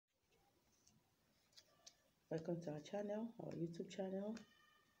Welcome to our channel, our YouTube channel.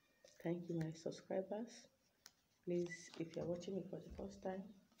 Thank you, my subscribers. Please, if you are watching me for the first time,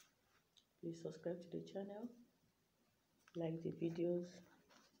 please subscribe to the channel, like the videos,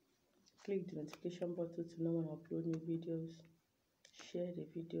 click the notification button to know when I upload new videos, share the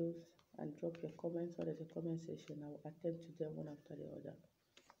videos, and drop your comments under the comment section. I will attend to them one after the other.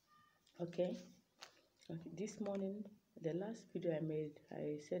 Okay, this morning, the last video I made,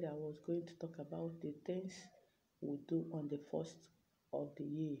 I said I was going to talk about the things we do on the first of the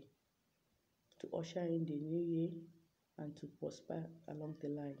year to usher in the new year and to prosper along the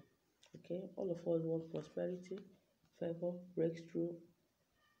line. Okay, all of us want prosperity, favor, breakthrough,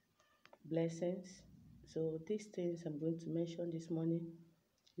 blessings. So these things I'm going to mention this morning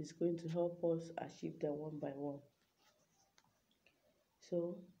is going to help us achieve them one by one.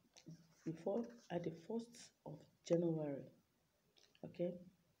 So before at the 1st of January, okay,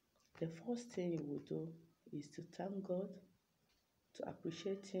 the first thing you will do is to thank God, to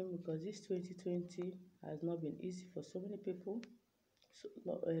appreciate Him, because this 2020 has not been easy for so many people. So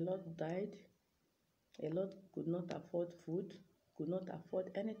a lot died, a lot could not afford food, could not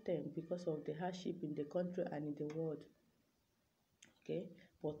afford anything because of the hardship in the country and in the world. Okay,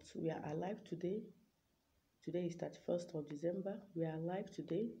 but we are alive today. Today is 31st of December. We are alive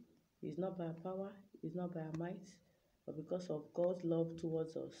today. It's not by our power, it's not by our might, but because of God's love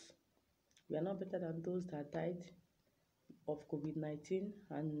towards us. We are not better than those that died of COVID-19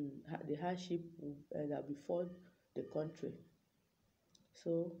 and the hardship that befall the country.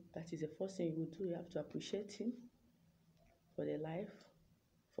 So that is the first thing you will do. You have to appreciate Him for the life,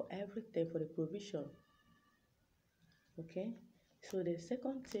 for everything, for the provision. Okay, so the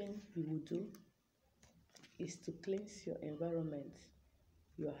second thing you will do is to cleanse your environment,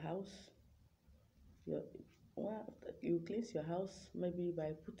 your house. You cleanse your house maybe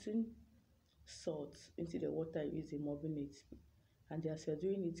by putting salt into the water using mobbing it. And as you're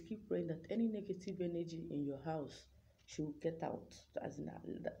doing it, keep praying that any negative energy in your house should get out. As in,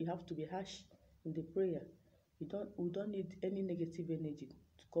 you have to be harsh in the prayer. We don't need any negative energy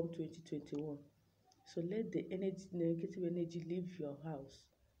to come 2021. So let the negative energy leave your house.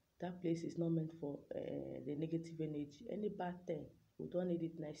 That place is not meant for the negative energy. Any bad thing, we don't need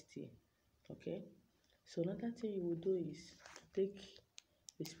it next year. Okay. So another thing you will do is to take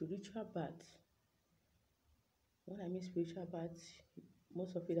a spiritual bath. When I mean spiritual bath,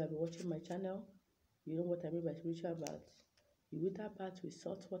 most of you that have been watching my channel, you know what I mean by spiritual bath. You either bath with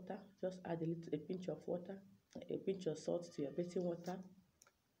salt water, just add a pinch of water, a pinch of salt to your bathing water.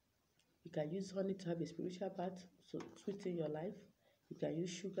 You can use honey to have a spiritual bath, so sweeten your life. You can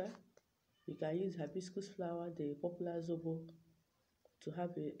use sugar. You can use hibiscus flower, the popular zobo, to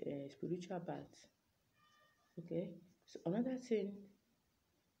have a spiritual bath. Okay, so another thing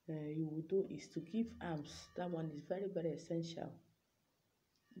you will do is to give alms. That one is very, very essential.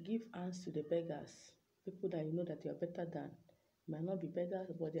 Give alms to the beggars, people that you know that you are better than. You might not be beggars,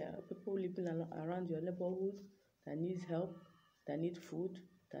 but there are people living around your neighborhood that needs help, that need food,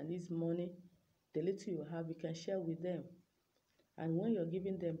 that needs money. The little you have, you can share with them. And when you're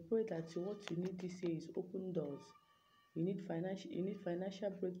giving them, pray that what you need this year is open doors. You need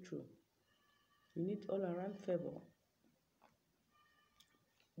financial breakthrough. You need all around favor.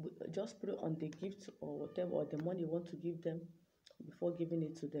 Just pray on the gift or whatever, or the money you want to give them before giving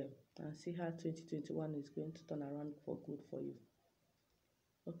it to them, and see how 2021 is going to turn around for good for you.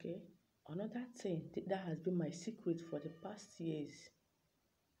 Okay, another thing that has been my secret for the past years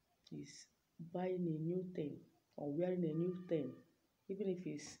is buying a new thing or wearing a new thing, even if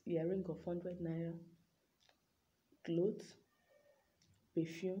it's earring of 100 naira, clothes,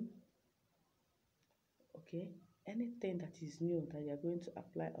 perfume. Okay, anything that is new that you are going to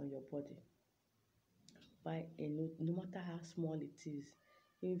apply on your body, buy a new, no matter how small it is.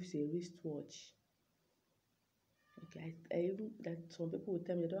 If it's a wristwatch. Okay, I even that some people will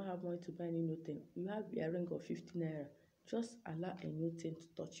tell me they don't have money to buy any new thing. You have a ring of 50 naira. Just allow a new thing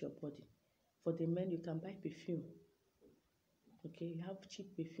to touch your body. For the men, you can buy perfume. Okay, you have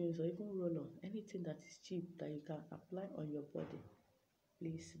cheap perfumes or even roll-on. Anything that is cheap that you can apply on your body,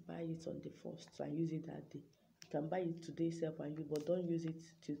 please buy it on the 1st and use it that day. You can buy it today self and you, but don't use it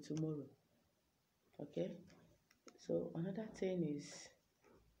till tomorrow. Okay, so another thing is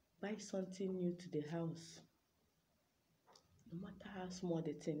buy something new to the house. No matter how small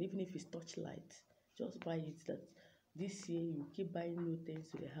the thing, even if it's touchlight, just buy it. That this year you keep buying new things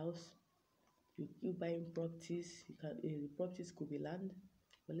to the house. You keep buying properties. You can the properties could be land,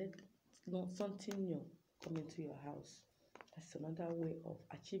 but let something new come into your house. That's another way of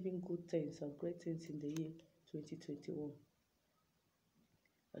achieving good things or great things in the year 2021.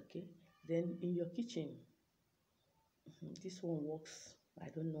 Okay, then in your kitchen, This one works. I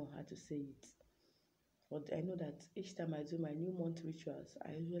don't know how to say it. But I know that each time I do my new month rituals,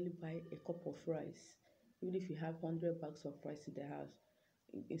 I usually buy a cup of rice. Even if you have 100 bags of rice in the house.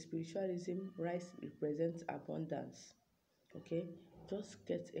 In spiritualism, rice represents abundance. Okay? Just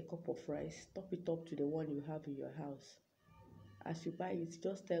get a cup of rice, top it up to the one you have in your house. As you buy it,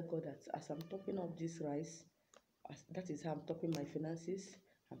 just tell God that as I'm topping up this rice, that is how I'm topping my finances,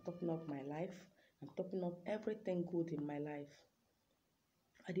 I'm topping up my life, I'm topping up everything good in my life.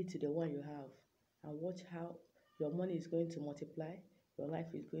 Add it to the one you have and watch how your money is going to multiply, your life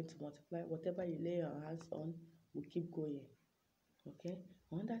is going to multiply. Whatever you lay your hands on will keep going. Okay.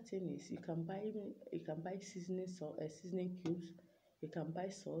 Another thing is you can buy seasoning salt, seasoning cubes. You can buy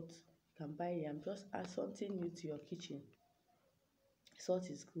salt. You can buy yam. Just add something new to your kitchen. Salt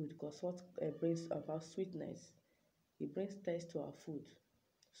is good because salt brings about sweetness. It brings taste to our food.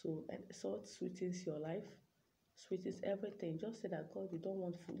 So salt sweetens your life, sweetens everything. Just say that God, you don't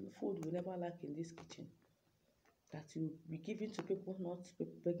want food. Food will never lack in this kitchen. That you be giving to people, not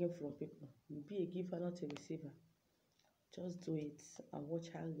begging from people. You be a giver, not a receiver. Just do it and watch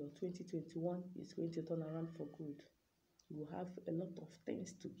how your 2021 is going to turn around for good. You will have a lot of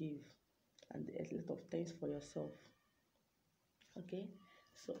things to give and a lot of things for yourself. Okay,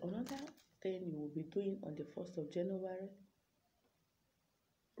 so another thing you will be doing on the 1st of January,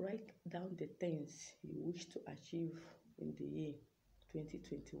 write down the things you wish to achieve in the year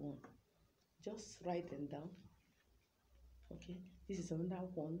 2021. Just write them down. Okay, this is another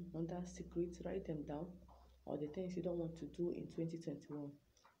one, another secret. Write them down, or the things you don't want to do in 2021.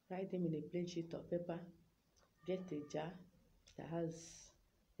 Write them in a plain sheet of paper. Get a jar that has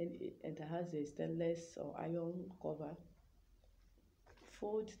a stainless or iron cover.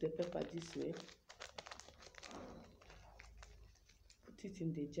 Fold the paper this way. Put it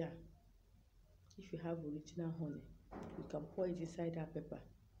in the jar. If you have original honey, you can pour it inside that paper,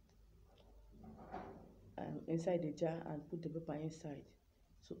 inside the jar, and put the paper inside.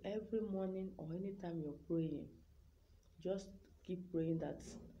 So every morning or anytime you're praying, just keep praying that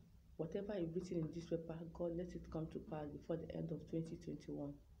whatever you've written in this paper, God, let it come to pass before the end of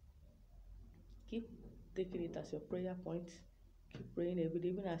 2021. Keep taking it as your prayer point. Keep praying every day.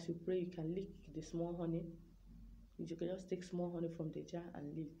 Even as you pray, you can lick the small honey. You can just take small honey from the jar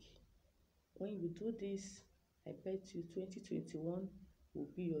and lick. When you do this, I bet you 2021 will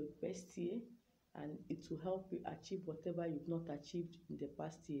be your best year, and it will help you achieve whatever you've not achieved in the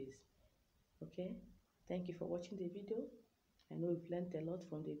past years. Okay? Thank you for watching the video. I know you've learned a lot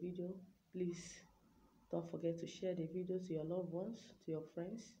from the video. Please don't forget to share the video to your loved ones, to your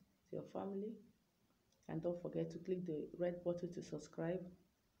friends, to your family. And don't forget to click the red button to subscribe.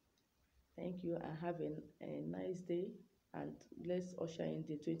 Thank you and have a nice day. And let's usher in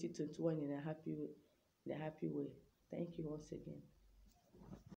the 2021 in a happy way. Thank you once again.